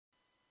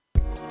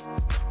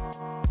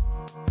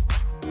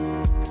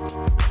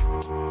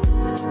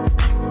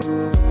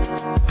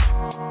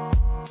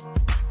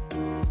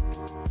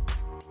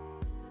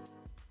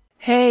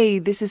Hey,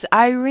 this is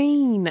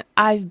Irene.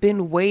 I've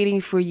been waiting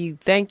for you.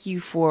 Thank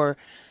you for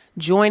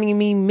joining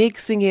me,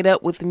 mixing it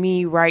up with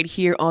me right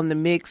here on The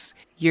Mix.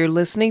 You're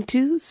listening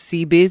to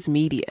CBiz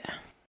Media.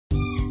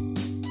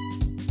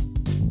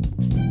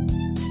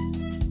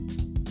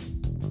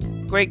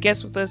 Great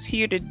guest with us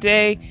here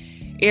today,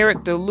 Eric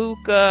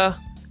DeLuca.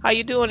 How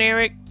you doing,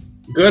 Eric?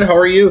 Good. How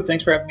are you?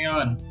 Thanks for having me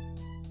on.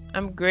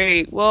 I'm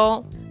great.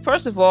 Well,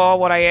 first of all,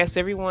 what I ask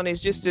everyone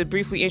is just to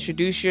briefly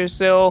introduce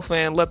yourself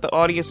and let the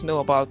audience know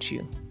about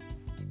you.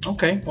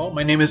 Okay. Well,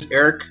 my name is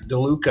Eric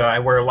DeLuca. I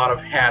wear a lot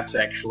of hats,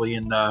 actually,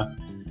 and I'm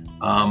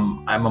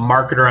a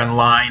marketer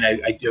online.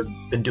 I've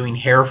been doing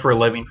hair for a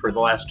living for the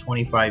last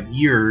 25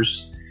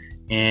 years,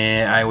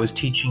 and I was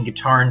teaching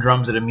guitar and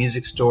drums at a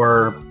music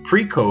store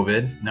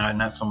pre-COVID. Now,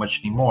 not so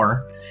much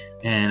anymore.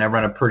 And I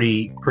run a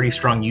pretty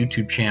strong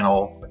YouTube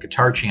channel, a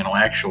guitar channel,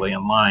 actually,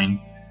 online.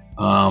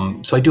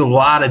 So I do a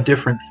lot of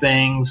different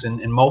things,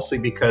 and mostly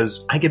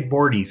because I get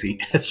bored easy.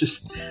 It's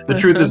just the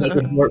truth is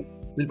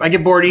I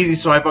get bored easy,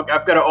 so I've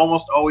got to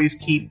almost always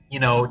keep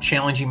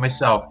challenging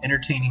myself,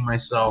 entertaining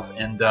myself,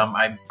 and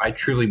I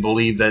truly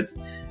believe that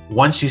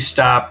once you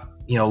stop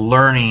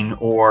learning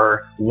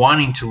or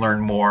wanting to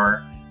learn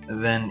more,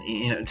 then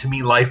to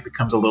me life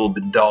becomes a little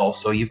bit dull.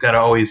 So you've got to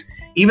always,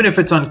 even if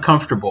it's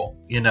uncomfortable,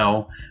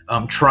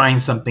 trying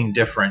something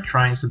different,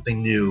 trying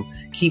something new,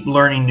 keep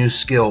learning new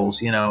skills,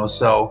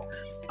 so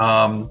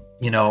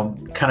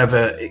kind of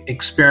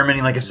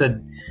experimenting. Like I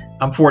said,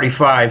 I'm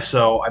 45,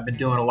 so I've been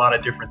doing a lot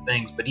of different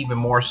things, but even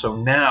more so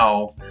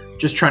now,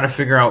 just trying to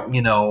figure out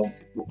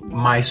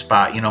my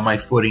spot, my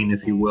footing,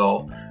 if you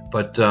will.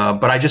 But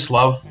I just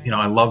love,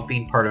 I love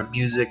being part of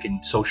music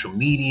and social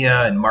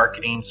media and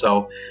marketing.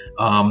 So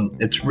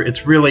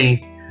it's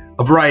really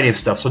a variety of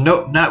stuff. So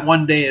not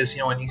one day is,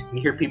 when you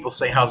hear people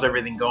say, how's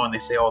everything going? They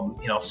say,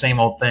 oh, same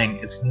old thing.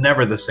 It's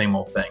never the same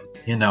old thing,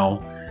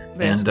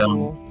 That's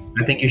cool.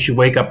 I think you should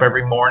wake up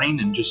every morning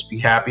and just be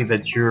happy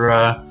that you're,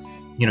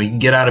 you can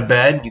get out of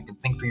bed and you can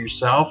think for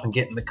yourself and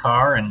get in the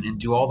car and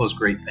do all those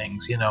great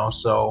things,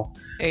 so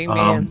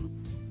Amen.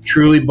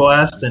 Truly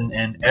blessed.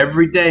 And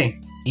every day,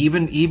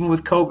 even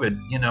with COVID,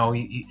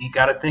 you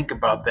got to think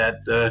about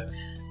that,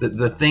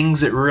 the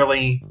things that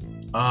really,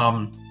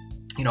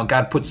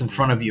 God puts in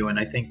front of you. And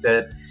I think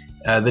that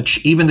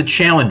even the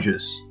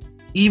challenges,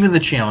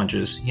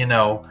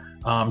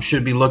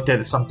 should be looked at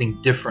as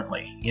something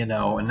differently, and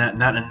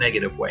not in a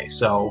negative way.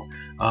 So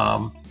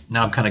now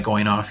I'm kind of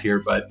going off here,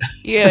 but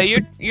yeah,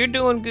 you're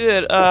doing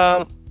good.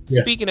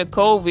 Speaking of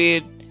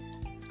COVID,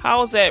 how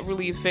has that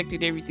really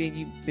affected everything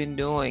you've been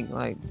doing?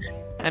 Like,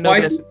 I know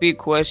that's a big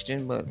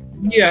question, but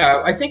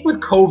yeah, I think with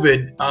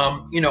COVID,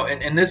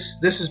 and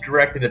this is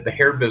directed at the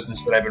hair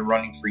business that I've been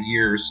running for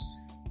years.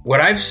 What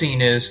I've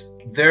seen is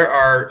there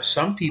are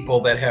some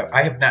people that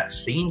I have not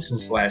seen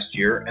since last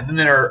year, and then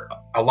there are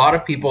a lot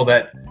of people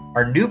that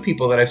are new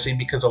people that I've seen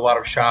because a lot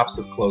of shops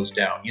have closed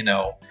down.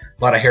 A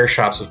lot of hair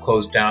shops have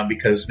closed down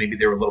because maybe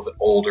they were a little bit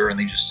older and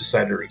they just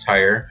decided to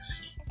retire.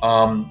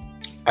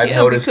 I've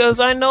noticed because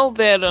I know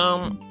that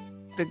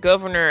the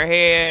governor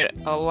had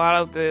a lot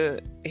of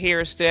the hair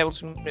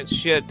establishments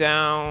shut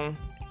down,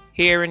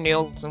 hair and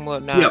nails and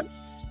whatnot. Yep.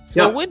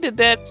 So when did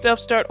that stuff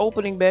start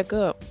opening back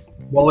up?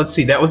 Well, let's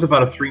see. That was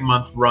about a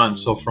 3-month run.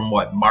 So from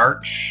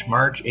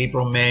March,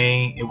 April,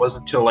 May. It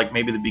wasn't until like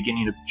maybe the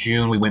beginning of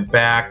June we went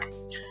back.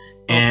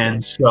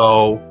 And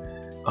so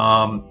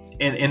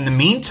in the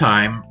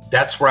meantime,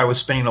 that's where I was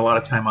spending a lot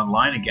of time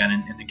online again.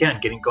 And again,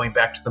 going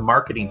back to the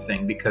marketing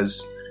thing,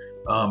 because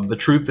the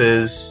truth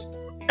is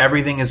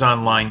everything is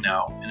online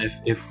now. And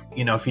if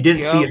you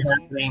didn't see it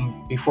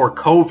happening before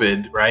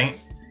COVID, right,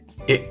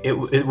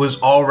 it was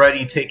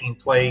already taking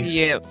place.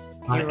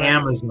 On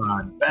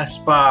Amazon,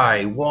 Best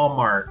Buy,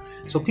 Walmart.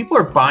 So people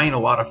are buying a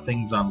lot of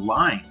things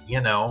online,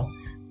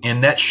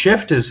 and that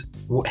shift has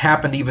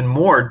happened even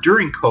more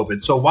during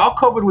COVID. So while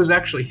COVID was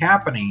actually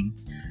happening,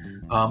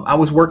 I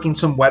was working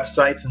some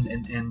websites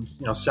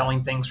and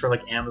selling things for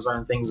like Amazon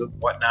and things and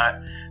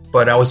whatnot.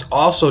 But I was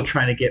also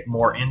trying to get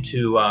more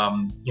into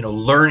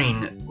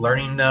learning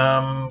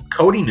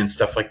coding and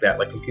stuff like that,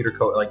 like computer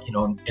code, like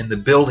in the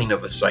building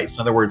of the sites.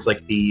 In other words,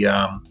 like the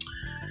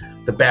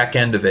back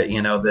end of it,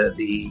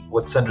 the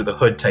what's under the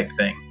hood type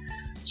thing.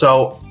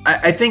 So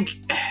I think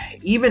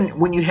even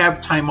when you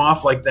have time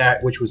off like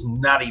that, which was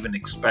not even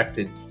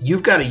expected,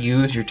 you've got to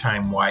use your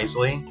time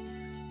wisely.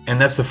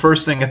 And that's the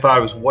first thing I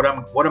thought was, what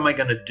am I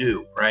going to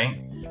do, right?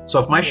 So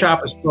if my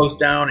shop is closed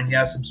down and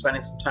yes, I'm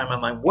spending some time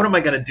online, what am I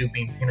going to do?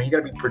 You got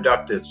to be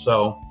productive.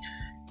 So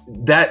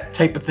that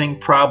type of thing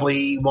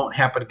probably won't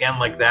happen again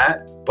like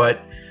that. But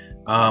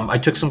I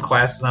took some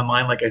classes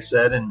online, like I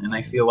said, and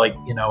I feel like,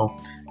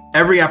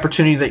 every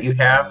opportunity that you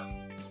have,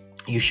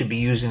 you should be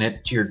using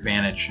it to your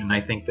advantage. And I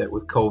think that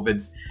with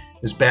COVID,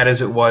 as bad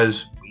as it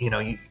was,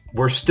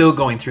 we're still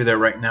going through that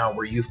right now,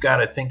 where you've got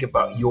to think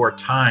about your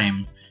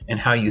time and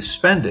how you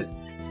spend it.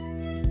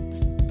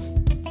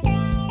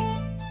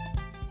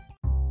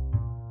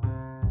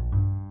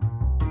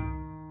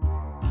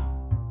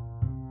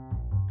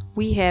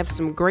 We have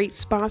some great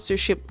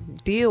sponsorship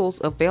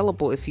deals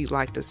available if you'd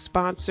like to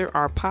sponsor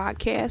our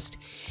podcast,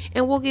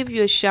 and we'll give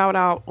you a shout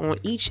out on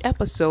each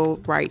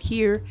episode right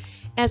here,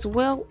 as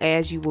well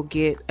as you will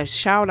get a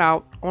shout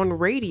out on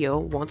radio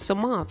once a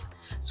month.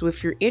 So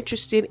if you're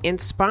interested in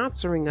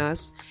sponsoring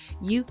us,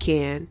 you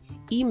can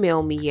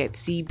email me at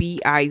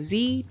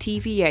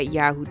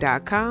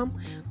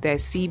cbiztv@yahoo.com.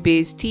 That's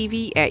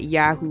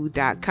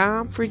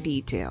cbiztv@yahoo.com for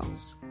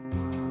details.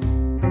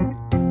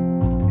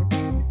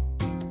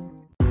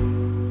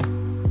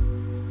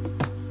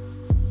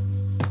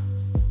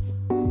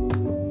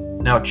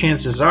 Now,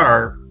 chances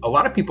are a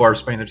lot of people are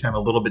spending their time a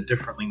little bit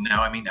differently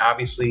now. I mean,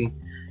 obviously,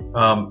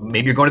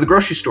 maybe you're going to the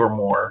grocery store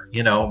more,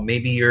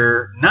 maybe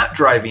you're not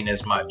driving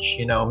as much,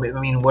 I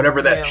mean,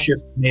 whatever that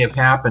shift may have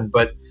happened.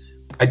 But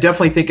I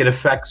definitely think it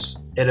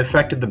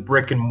affected the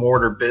brick and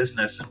mortar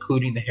business,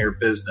 including the hair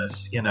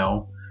business,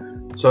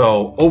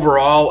 So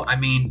overall, I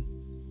mean,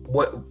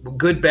 what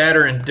good, bad,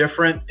 or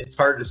indifferent, it's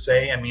hard to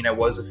say. I mean, I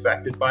was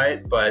affected by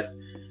it, but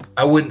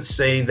I wouldn't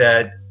say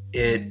that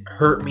it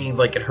hurt me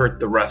like it hurt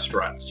the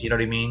restaurants. You know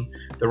what I mean?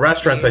 The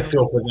restaurants, I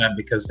feel for them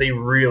because they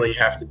really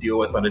have to deal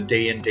with on a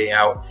day in, day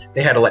out.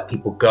 They had to let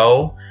people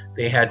go.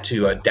 They had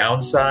to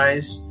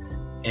downsize,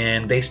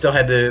 and they still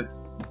had to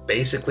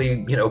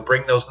basically,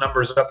 bring those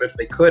numbers up if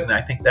they could. And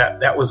I think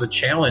that was a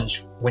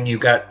challenge when you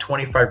got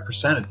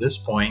 25% at this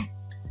point,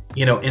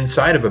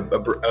 inside of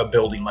a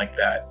building like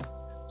that.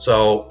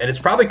 So, and it's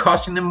probably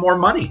costing them more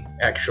money,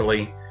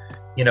 actually,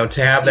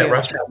 to have that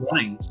restaurant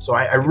running. So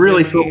I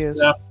really feel for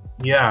them.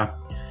 Yeah.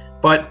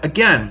 But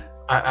again,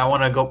 I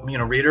want to go,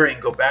 reiterate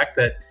and go back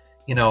that,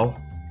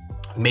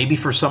 maybe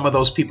for some of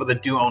those people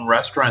that do own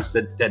restaurants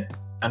that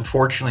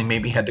unfortunately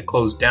maybe had to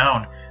close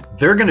down,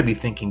 they're going to be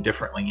thinking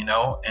differently,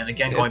 and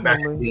again, going back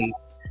to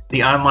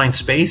the online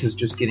space is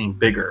just getting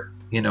bigger,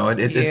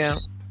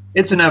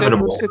 it's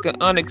inevitable. So it was like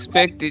an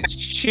unexpected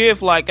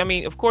shift. Like, I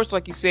mean, of course,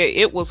 like you said,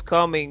 it was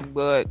coming,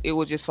 but it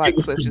was just like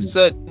such a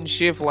sudden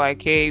shift.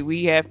 Like, hey,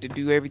 we have to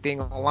do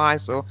everything online.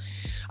 So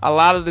a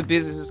lot of the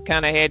businesses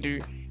kind of had to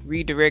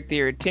redirect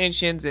their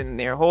attentions and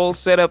their whole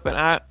setup.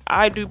 And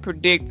I do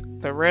predict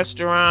the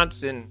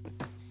restaurants and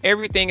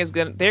everything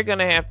they're going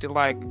to have to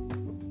like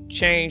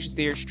change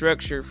their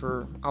structure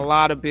for a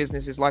lot of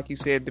businesses. Like you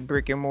said, the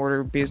brick and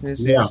mortar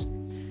businesses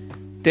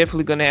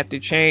definitely going to have to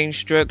change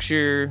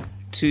structure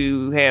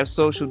to have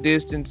social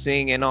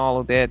distancing and all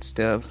of that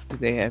stuff that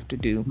they have to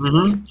do.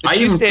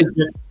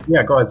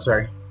 Mm-hmm. Go ahead.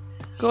 Sorry.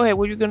 Go ahead.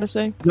 What were you going to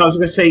say? No, I was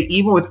going to say,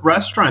 even with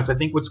restaurants, I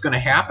think what's going to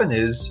happen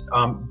is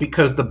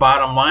because the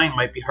bottom line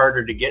might be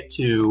harder to get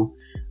to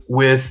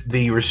with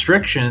the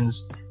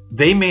restrictions,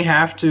 they may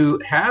have to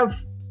have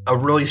a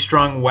really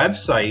strong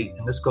website,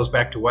 and this goes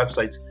back to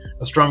websites,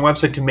 a strong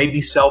website to maybe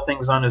sell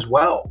things on as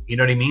well. You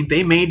know what I mean?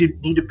 They may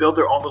need to build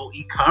their own little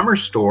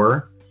e-commerce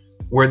store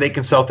where they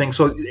can sell things.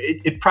 So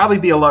it'd probably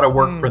be a lot of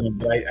work for them.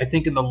 But I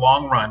think in the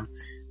long run,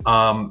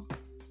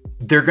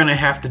 they're going to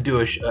have to do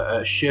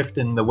a shift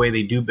in the way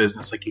they do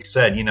business. Like you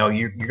said,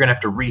 you're going to have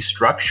to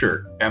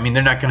restructure. I mean,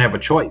 they're not going to have a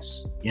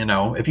choice,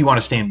 if you want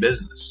to stay in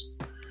business.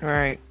 All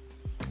right.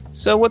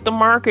 So with the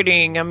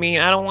marketing, I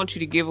mean, I don't want you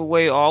to give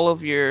away all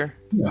of your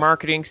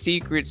marketing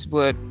secrets,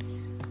 but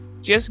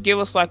just give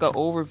us like an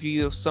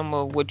overview of some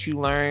of what you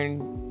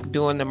learned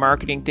doing the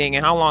marketing thing,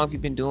 and how long have you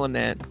been doing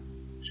that?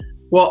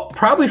 Well,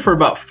 probably for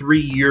about 3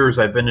 years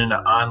I've been into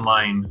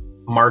online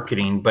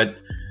marketing, but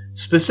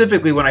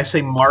specifically when I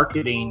say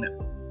marketing,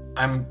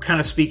 I'm kind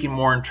of speaking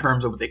more in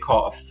terms of what they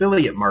call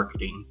affiliate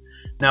marketing.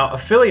 Now,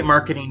 affiliate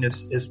marketing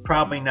is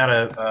probably not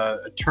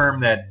a term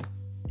that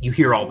you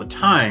hear all the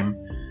time,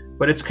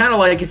 but it's kind of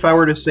like if I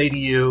were to say to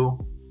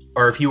you,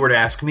 or if you were to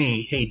ask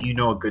me, hey, do you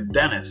know a good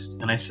dentist?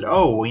 And I said,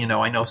 oh,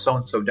 well, I know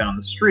so-and-so down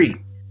the street.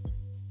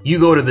 You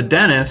go to the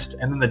dentist,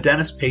 and then the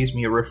dentist pays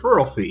me a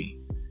referral fee.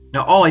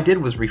 Now, all I did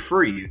was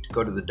refer you to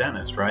go to the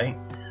dentist, right?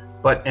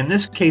 But in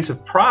this case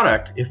of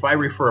product, if I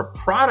refer a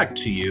product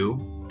to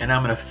you and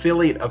I'm an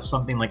affiliate of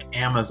something like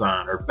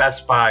Amazon or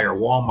Best Buy or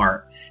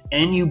Walmart,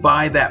 and you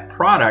buy that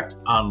product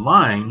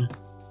online,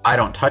 I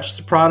don't touch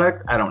the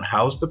product, I don't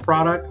house the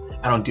product,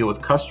 I don't deal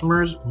with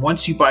customers.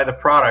 Once you buy the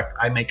product,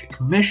 I make a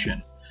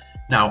commission.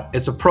 Now,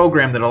 it's a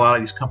program that a lot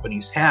of these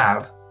companies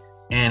have,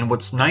 and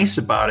what's nice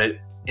about it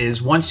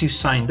is once you've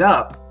signed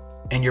up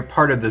and you're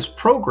part of this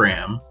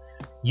program,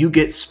 you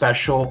get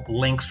special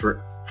links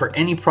for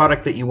any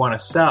product that you want to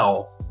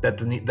sell,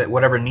 that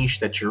whatever niche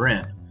that you're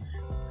in.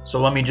 So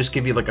let me just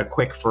give you like a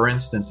quick, for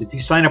instance, if you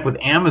sign up with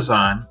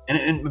Amazon,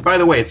 and by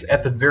the way, it's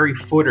at the very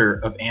footer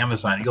of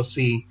Amazon, it'll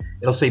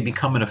say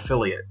become an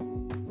affiliate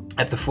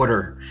at the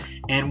footer.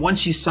 And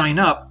once you sign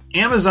up,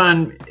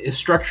 Amazon is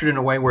structured in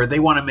a way where they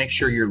want to make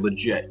sure you're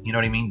legit. You know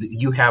what I mean? That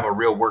you have a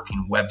real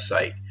working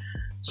website.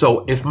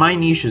 So if my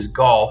niche is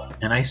golf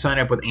and I sign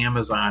up with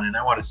Amazon and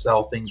I want to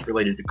sell things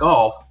related to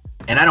golf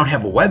and I don't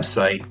have a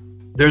website,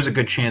 there's a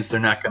good chance they're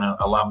not going to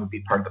allow me to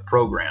be part of the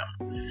program.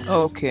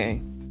 Okay.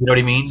 You know what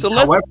I mean? So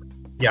However,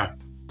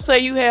 say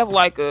you have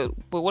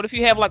but what if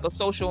you have like a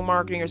social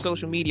marketing or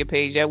social media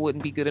page? That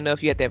wouldn't be good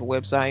enough. You have to have a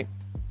website.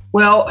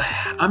 Well,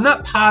 I'm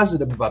not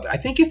positive about that. I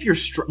think if you're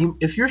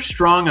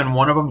strong on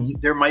one of them,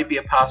 there might be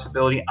a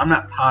possibility. I'm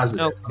not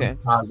positive. Okay. I'm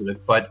not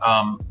positive, but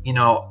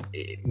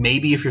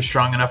maybe if you're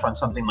strong enough on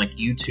something like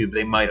YouTube,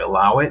 they might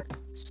allow it.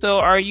 So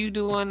are you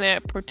doing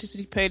that,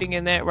 participating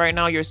in that right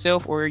now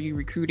yourself, or are you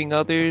recruiting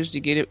others to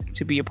get it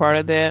to be a part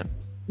of that?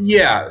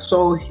 Yeah.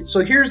 So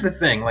here's the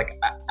thing.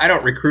 Like, I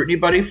don't recruit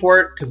anybody for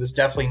it because it's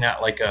definitely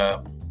not like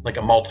a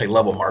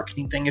multi-level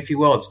marketing thing, if you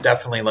will. It's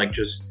definitely like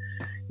just,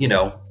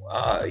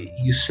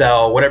 you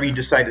sell whatever you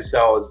decide to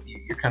sell is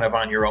you're kind of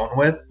on your own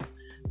with.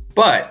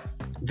 But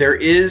there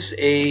is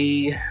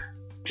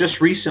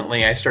just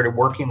recently I started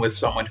working with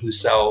someone who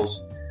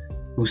sells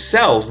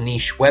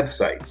niche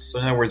websites. So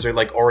in other words, they're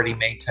like already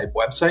made type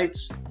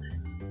websites.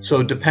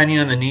 So depending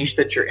on the niche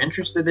that you're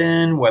interested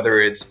in, whether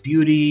it's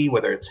beauty,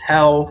 whether it's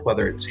health,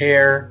 whether it's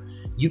hair,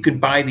 you can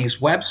buy these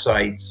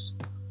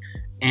websites,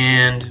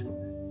 and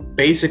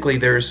basically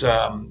there's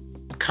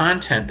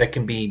content that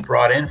can be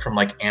brought in from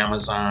like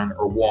Amazon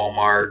or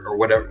Walmart or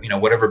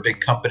whatever big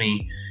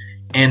company.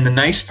 And the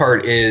nice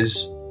part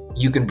is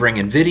you can bring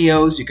in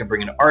videos, you can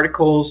bring in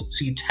articles,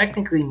 so you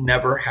technically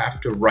never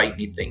have to write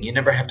anything. You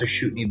never have to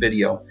shoot any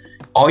video.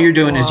 All you're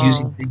doing is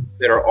using things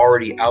that are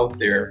already out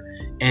there,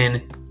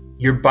 and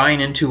you're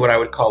buying into what I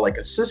would call like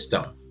a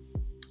system.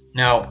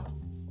 Now,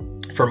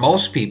 for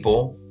most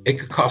people, it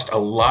could cost a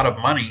lot of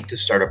money to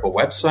start up a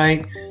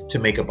website, to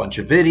make a bunch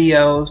of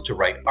videos, to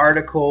write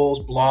articles,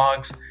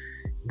 blogs.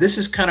 This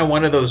is kind of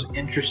one of those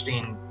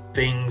interesting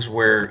things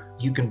where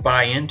you can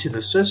buy into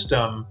the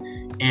system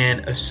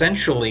and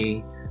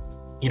essentially,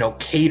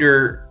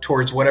 cater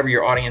towards whatever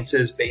your audience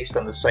is based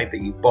on the site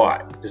that you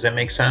bought. Does that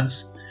make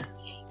sense?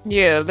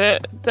 Yeah,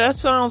 that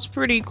sounds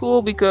pretty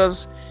cool,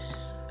 because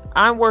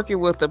I'm working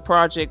with a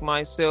project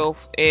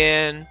myself,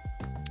 and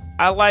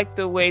I like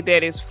the way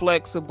that it's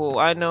flexible.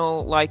 I know,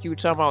 like you were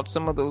talking about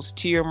some of those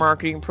tier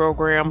marketing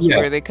programs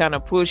where they kind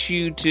of push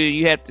you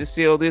have to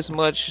sell this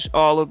much,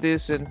 all of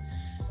this, and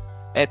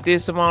at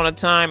this amount of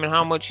time, and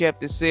how much you have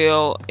to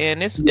sell.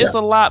 And it's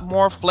a lot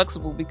more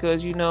flexible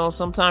because,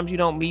 sometimes you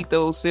don't meet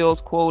those sales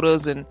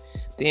quotas, and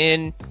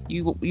then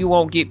you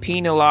won't get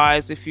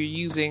penalized if you're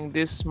using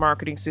this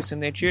marketing system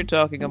that you're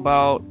talking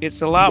about.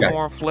 It's a lot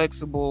more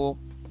flexible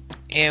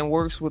and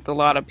works with a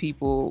lot of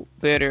people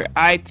better,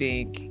 I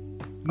think.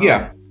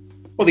 Yeah.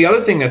 Well, the other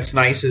thing that's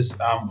nice is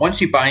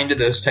once you buy into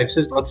this type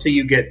system, let's say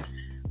you get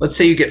 5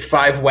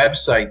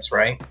 websites,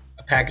 right?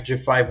 A package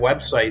of 5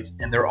 websites,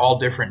 and they're all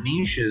different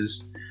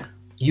niches.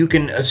 You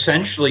can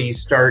essentially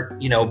start,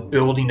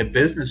 building a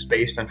business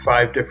based on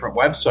 5 different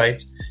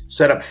websites,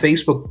 set up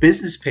Facebook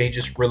business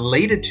pages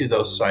related to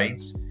those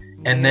sites,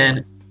 and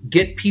then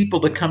get people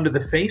to come to the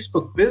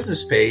Facebook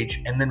business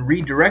page and then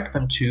redirect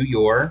them to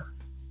your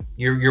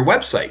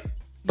website.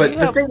 But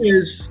the thing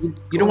is,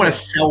 you don't want to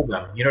sell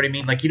them. You know what I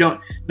mean? Like,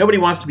 nobody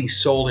wants to be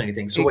sold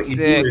anything. So what you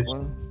do is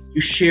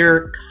you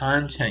share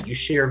content, you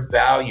share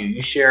value,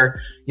 you share,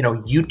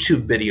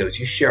 YouTube videos,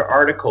 you share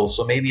articles.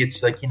 So maybe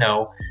it's like,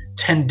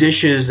 10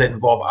 dishes that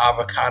involve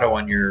avocado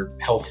on your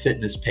health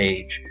fitness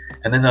page.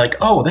 And then they're like,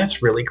 oh,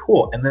 that's really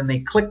cool. And then they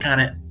click on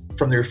it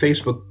from their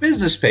Facebook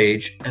business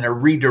page and are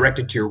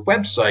redirected to your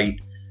website.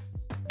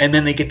 And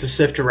then they get to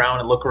sift around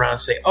and look around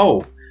and say,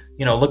 oh,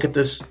 look at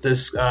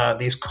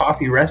these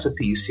coffee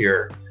recipes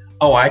here.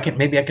 Oh,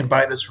 maybe I can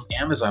buy this from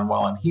Amazon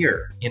while I'm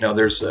here.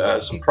 There's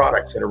some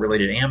products that are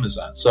related to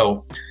Amazon.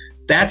 So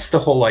that's the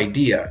whole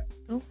idea.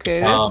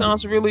 Okay, that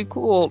sounds really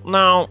cool.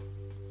 Now,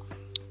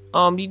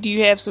 do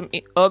you have some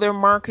other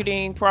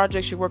marketing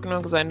projects you're working on?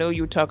 Because I know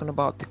you were talking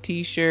about the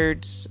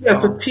T-shirts. Yeah,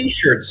 for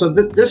T-shirts. So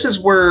this is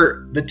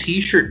where the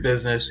T-shirt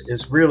business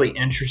is really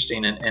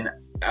interesting. And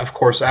of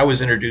course, I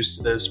was introduced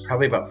to this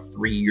probably about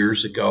 3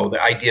 years ago,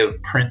 the idea of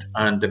print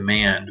on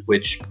demand,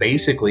 which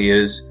basically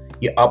is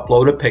you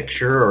upload a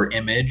picture or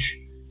image,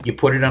 you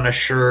put it on a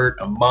shirt,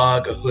 a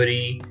mug, a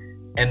hoodie,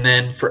 and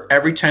then for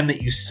every time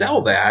that you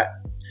sell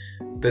that,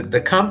 the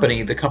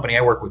company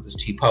I work with is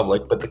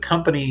TeePublic, but the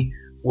company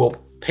will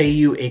pay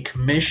you a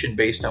commission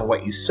based on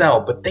what you sell,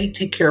 but they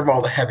take care of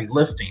all the heavy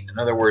lifting. In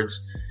other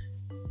words,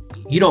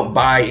 you don't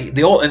buy in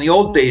the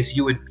old days,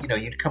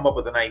 you'd come up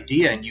with an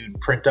idea and you'd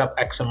print up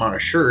X amount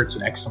of shirts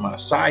and X amount of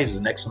sizes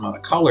and X amount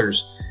of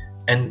colors,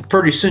 and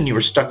pretty soon you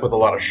were stuck with a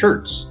lot of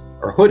shirts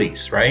or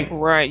hoodies, right?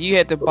 Right. You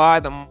had to buy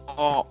them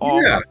all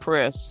off the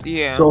press.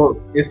 Yeah.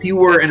 So if you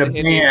were in a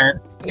band,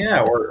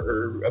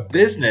 or a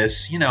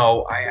business,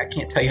 I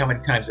can't tell you how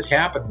many times it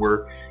happened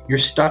where you're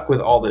stuck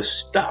with all this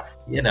stuff,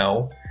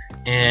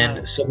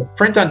 And so the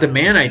print on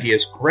demand idea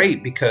is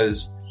great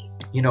because,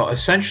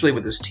 essentially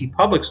with this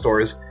TeePublic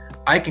stores,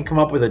 I can come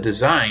up with a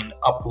design,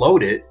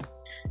 upload it,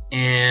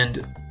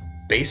 and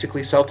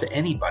basically sell to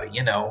anybody,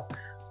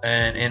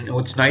 And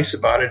what's nice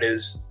about it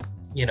is,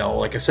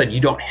 like I said,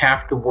 you don't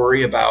have to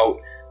worry about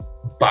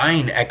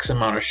buying X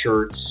amount of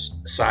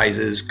shirts,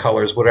 sizes,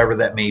 colors, whatever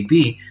that may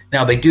be.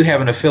 Now, they do have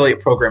an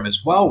affiliate program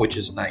as well, which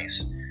is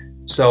nice.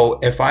 So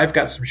if I've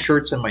got some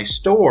shirts in my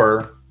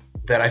store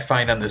that I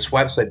find on this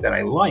website that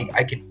I like,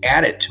 I can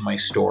add it to my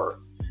store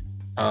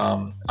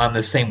on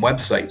the same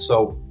website.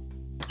 So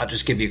I'll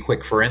just give you a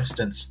quick for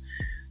instance.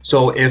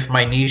 So if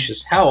my niche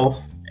is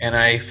health and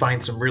I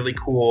find some really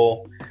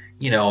cool,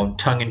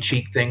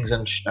 tongue-in-cheek things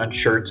on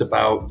shirts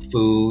about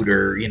food,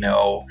 or,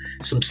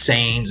 some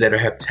sayings that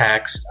have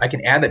text, I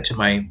can add that to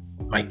my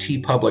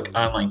TeePublic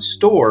online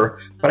store,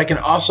 but I can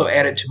also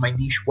add it to my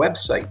niche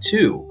website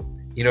too.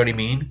 You know what I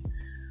mean?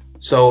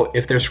 So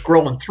if they're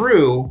scrolling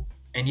through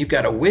and you've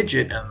got a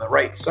widget on the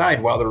right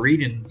side while they're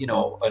reading,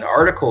 an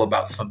article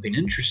about something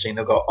interesting,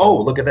 they'll go,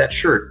 oh, look at that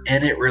shirt.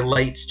 And it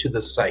relates to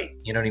the site.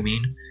 You know what I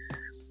mean?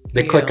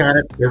 They click on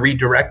it, they're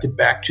redirected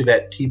back to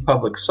that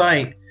TeePublic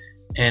site.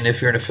 And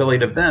if you're an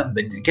affiliate of them,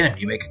 then again,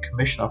 you make a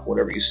commission off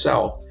whatever you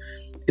sell.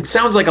 It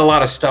sounds like a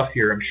lot of stuff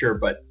here, I'm sure,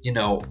 but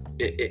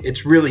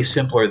it's really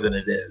simpler than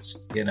it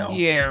is.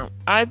 Yeah,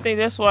 I think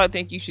that's why I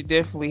think you should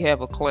definitely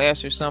have a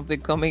class or something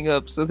coming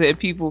up so that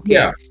people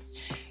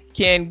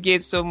can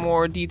get some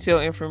more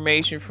detailed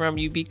information from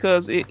you,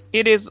 because it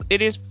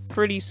is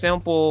pretty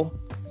simple.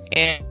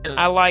 And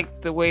I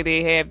like the way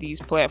they have these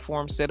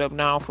platforms set up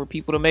now for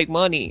people to make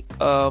money.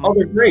 They're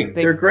great.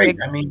 They're great.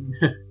 I mean,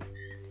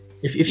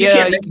 if you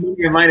can't make money in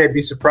your mind, I'd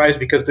be surprised,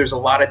 because there's a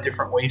lot of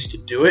different ways to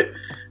do it.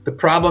 The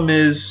problem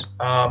is,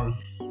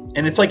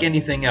 and it's like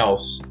anything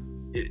else,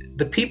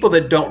 the people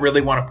that don't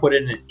really want to put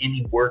in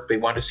any work, they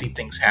want to see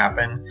things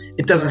happen.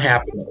 It doesn't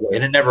happen that way,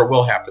 and it never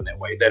will happen that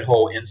way. That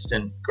whole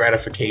instant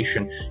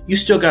gratification, you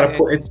still got to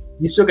put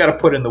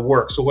in the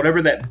work. So whatever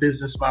that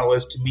business model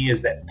is, to me,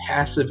 is that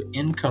passive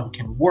income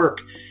can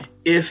work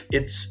if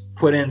it's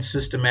put in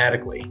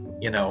systematically.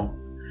 Yeah,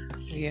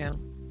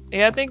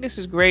 I think this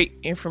is great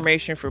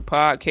information for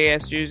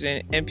podcasters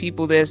and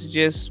people that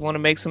just want to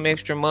make some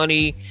extra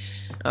money,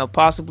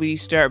 possibly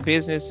start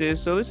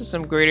businesses. So this is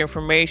some great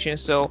information.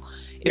 So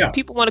if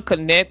people want to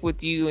connect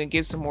with you and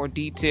get some more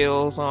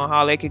details on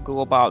how they could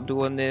go about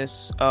doing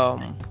this,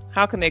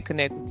 how can they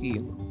connect with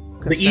you?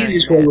 The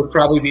easiest way would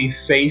probably be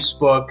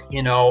Facebook.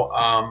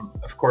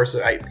 Of course,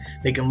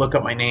 they can look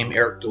up my name,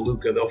 Eric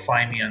DeLuca. They'll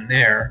find me on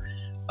there.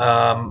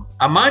 I'm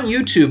on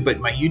YouTube, but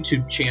my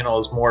YouTube channel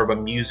is more of a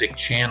music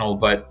channel,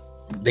 but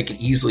they can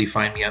easily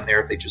find me on there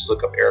if they just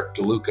look up Eric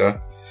DeLuca.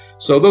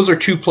 So those are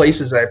two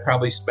places I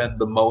probably spend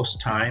the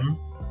most time.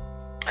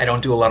 I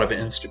don't do a lot of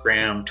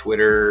Instagram,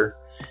 Twitter.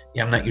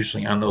 I'm not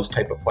usually on those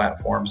type of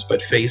platforms,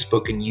 but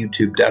Facebook and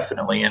YouTube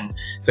definitely. And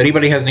if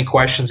anybody has any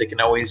questions, they can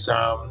always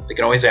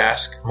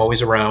ask. I'm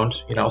always around.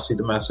 I'll see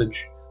the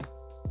message.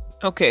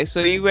 Okay, so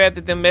you rather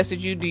than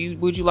message you,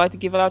 would you like to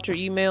give out your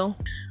email?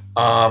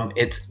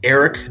 It's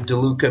Eric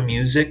DeLuca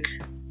Music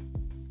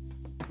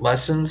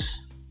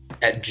Lessons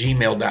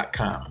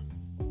 @gmail.com.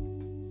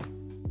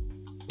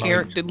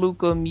 Eric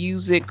DeLuca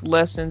Music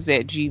Lessons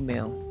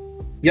 @gmail.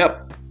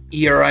 Yep.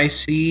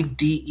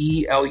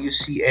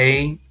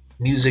 EricDeluca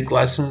Music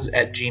Lessons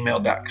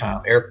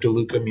 @gmail.com. Eric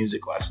DeLuca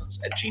Music Lessons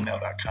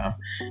 @gmail.com.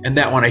 And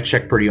that one I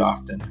check pretty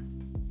often.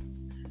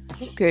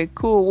 Okay,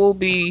 cool. We'll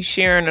be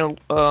sharing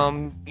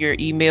your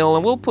email,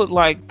 and we'll put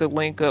the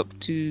link up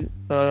to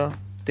the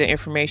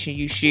information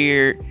you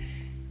shared.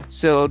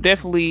 So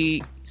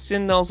definitely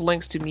send those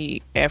links to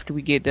me after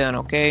we get done,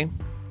 okay?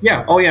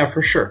 Yeah. Oh, yeah,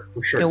 for sure.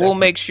 And definitely. We'll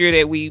make sure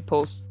that we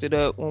post it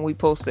up when we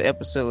post the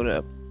episode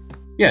up.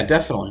 Yeah,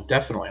 definitely.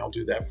 I'll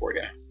do that for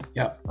you.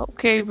 Yeah.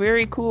 Okay,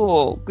 very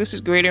cool. This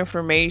is great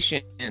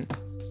information.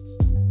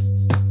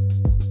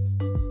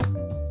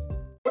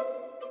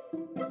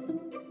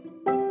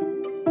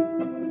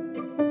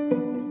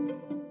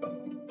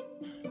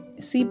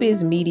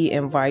 CBiz Media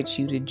invites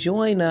you to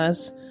join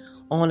us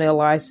on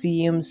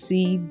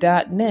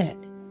licmc.net.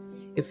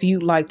 If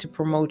you'd like to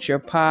promote your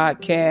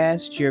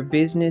podcast, your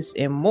business,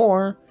 and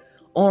more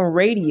on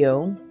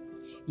radio,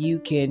 you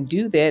can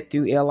do that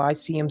through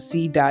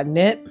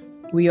licmc.net.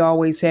 We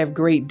always have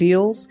great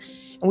deals,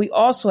 and we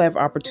also have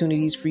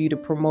opportunities for you to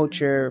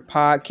promote your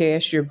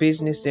podcast, your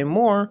business, and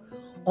more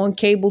on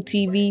cable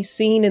TV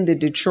seen in the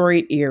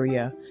Detroit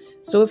area.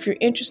 So if you're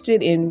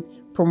interested in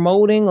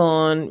promoting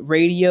on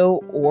radio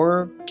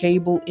or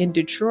cable in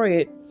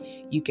Detroit,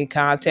 you can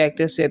contact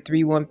us at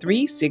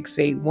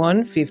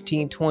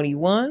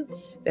 313-681-1521.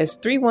 That's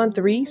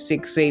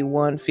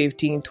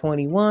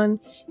 313-681-1521.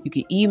 You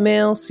can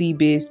email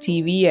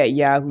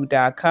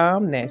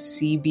cbiztv@yahoo.com.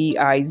 That's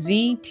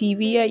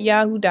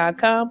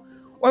cbiztv@yahoo.com.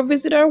 Or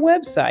visit our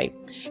website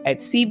at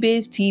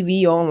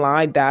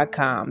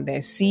cbiztvonline.com.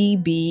 That's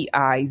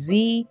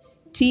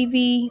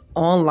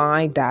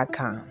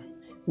cbiztvonline.com.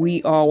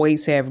 We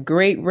always have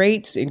great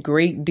rates and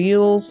great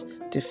deals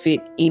to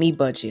fit any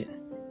budget.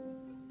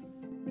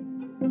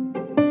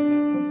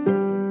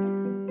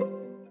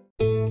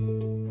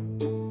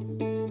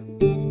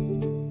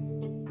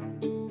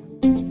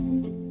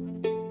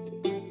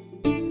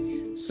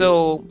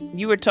 So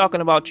you were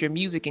talking about your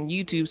music and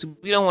YouTube, so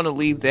we don't want to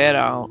leave that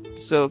out.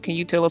 So can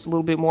you tell us a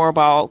little bit more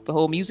about the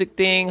whole music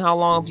thing? How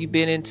long have you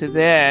been into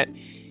that?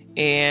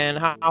 And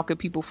how can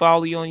people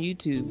follow you on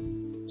YouTube?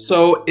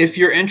 So if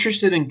you're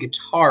interested in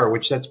guitar,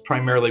 which that's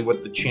primarily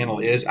what the channel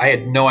is, I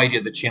had no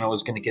idea the channel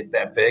was going to get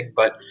that big.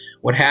 But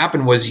what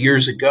happened was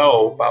years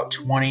ago, about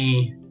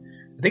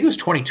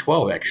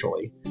 2012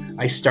 actually,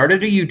 I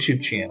started a YouTube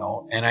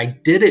channel, and I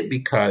did it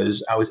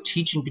because I was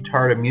teaching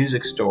guitar at a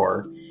music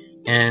store,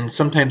 and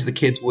sometimes the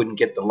kids wouldn't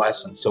get the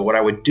lesson. So what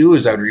I would do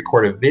is I would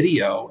record a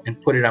video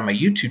and put it on my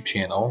YouTube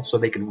channel so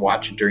they could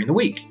watch it during the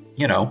week,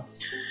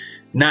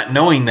 not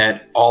knowing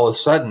that all of a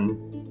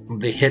sudden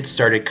the hits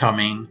started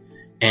coming,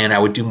 and I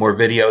would do more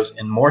videos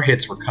and more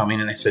hits were coming.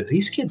 And I said,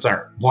 these kids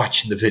aren't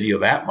watching the video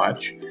that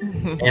much.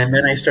 And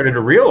then I started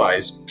to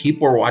realize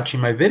people are watching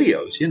my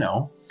videos,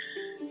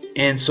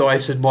 And so I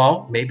said,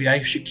 well, maybe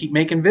I should keep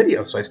making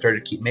videos. So I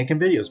started to keep making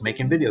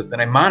videos. Then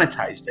I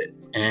monetized it.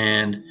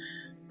 And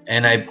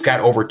I've got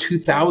over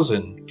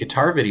 2,000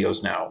 guitar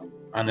videos now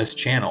on this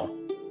channel.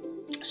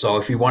 So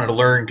if you wanted to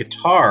learn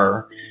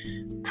guitar,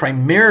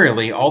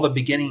 primarily all the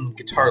beginning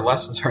guitar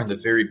lessons are in the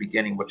very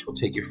beginning, which will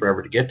take you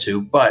forever to get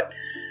to. But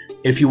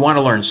if you want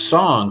to learn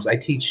songs, I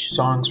teach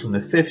songs from the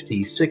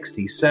 50s,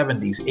 60s,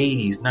 70s,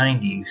 80s,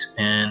 90s,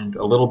 and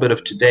a little bit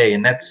of today.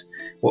 And that's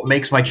what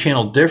makes my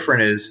channel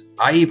different, is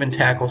I even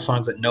tackle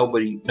songs that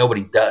nobody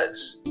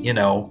does,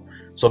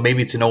 So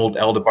maybe it's an old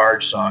El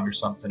DeBarge song or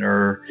something,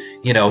 or,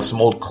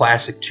 some old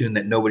classic tune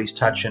that nobody's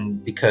touching,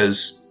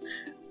 because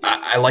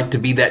I like to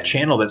be that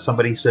channel that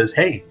somebody says,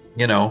 hey,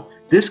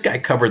 this guy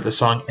covered the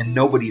song and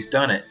nobody's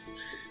done it.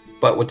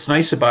 But what's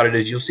nice about it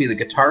is you'll see the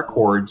guitar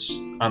chords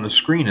on the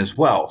screen as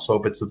well. So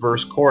if it's the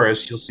verse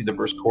chorus, you'll see the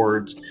verse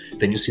chords,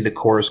 then you'll see the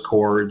chorus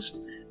chords.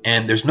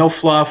 And there's no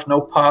fluff,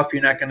 no puff.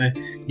 You're not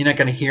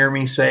gonna hear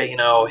me say,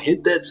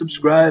 hit that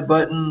subscribe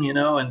button,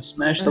 and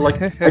smash the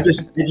like. I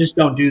just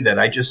don't do that.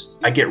 I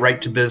get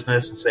right to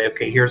business and say,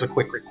 okay, here's a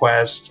quick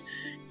request,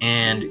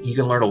 and you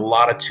can learn a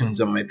lot of tunes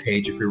on my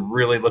page if you're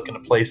really looking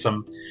to play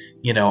some.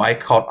 I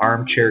call it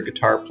armchair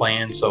guitar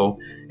playing. So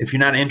if you're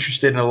not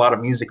interested in a lot of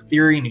music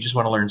theory and you just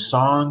want to learn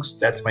songs,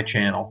 that's my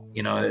channel.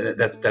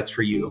 That's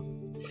for you.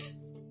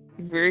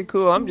 Very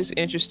cool. I'm just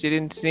interested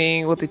in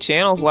seeing what the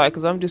channel's like,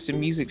 because I'm just a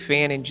music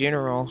fan in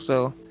general.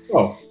 So.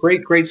 Oh,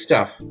 great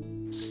stuff.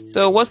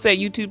 So what's that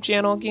YouTube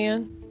channel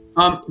again?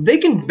 They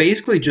can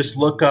basically just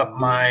look up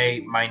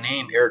my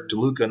name, Eric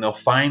DeLuca, and they'll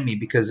find me,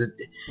 because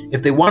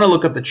if they want to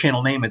look up the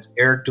channel name, it's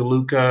Eric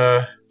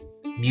DeLuca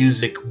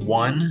Music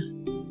 1.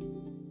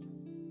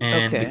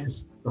 And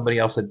because somebody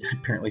else had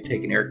apparently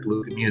taken Eric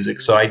DeLuca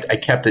Music, so I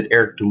kept it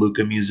Eric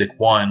DeLuca Music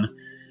 1.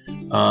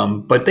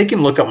 But they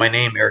can look up my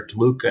name, Eric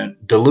DeLuca,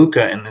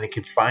 and then they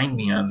can find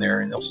me on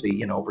there, and they'll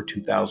see, over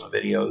 2,000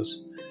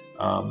 videos,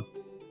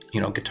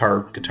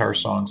 guitar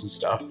songs and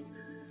stuff.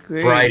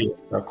 Great. Variety,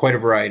 quite a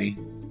variety.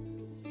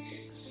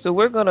 So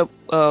we're gonna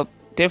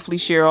definitely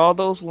share all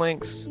those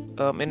links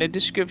in the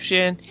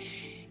description.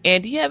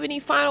 And do you have any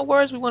final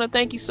words? We want to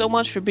thank you so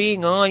much for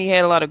being on. You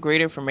had a lot of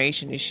great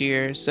information this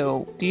year.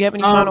 So do you have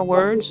any final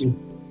words?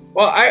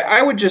 Well,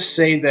 I would just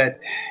say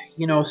that,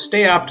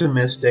 stay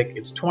optimistic.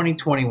 It's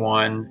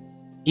 2021.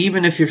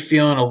 Even if you're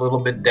feeling a little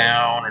bit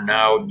down or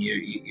now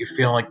you're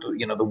feeling like,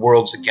 the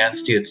world's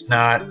against you, it's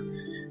not.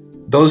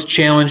 Those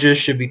challenges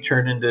should be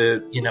turned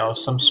into,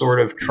 some sort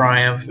of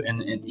triumph.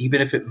 And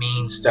even if it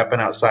means stepping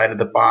outside of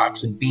the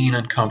box and being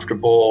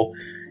uncomfortable,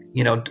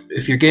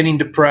 if you're getting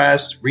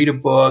depressed, read a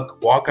book,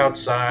 walk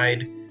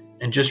outside,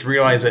 and just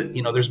realize that,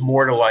 there's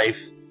more to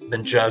life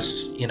than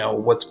just,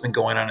 what's been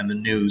going on in the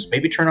news.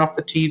 Maybe turn off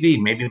the TV,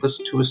 maybe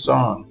listen to a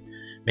song,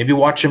 maybe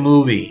watch a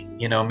movie,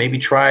 maybe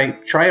try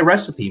a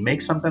recipe,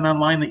 make something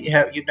online that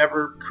you've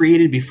never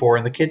created before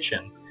in the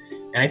kitchen.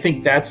 And I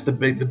think that's the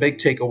big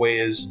takeaway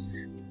is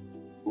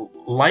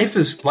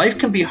life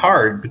can be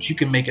hard, but you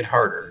can make it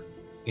harder.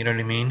 You know what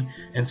I mean?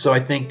 And so I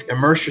think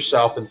immerse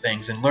yourself in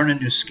things and learn a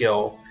new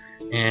skill.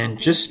 And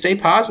just stay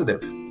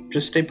positive.